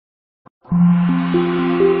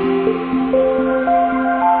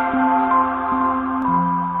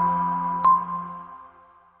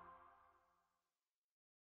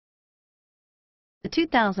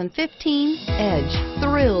2015 Edge.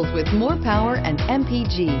 Thrills with more power and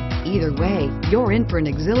MPG. Either way, you're in for an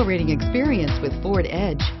exhilarating experience with Ford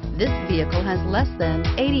Edge. This vehicle has less than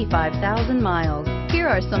 85,000 miles. Here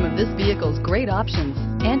are some of this vehicle's great options: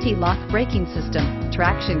 anti-lock braking system,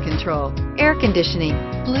 traction control, air conditioning,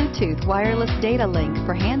 Bluetooth wireless data link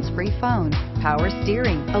for hands-free phone, power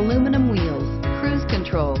steering, aluminum wheels, cruise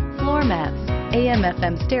control, floor mats,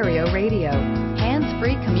 AM/FM stereo radio,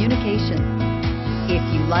 hands-free communication. If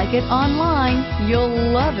you like it online,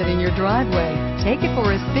 you'll love it in your driveway. Take it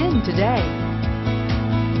for a spin today.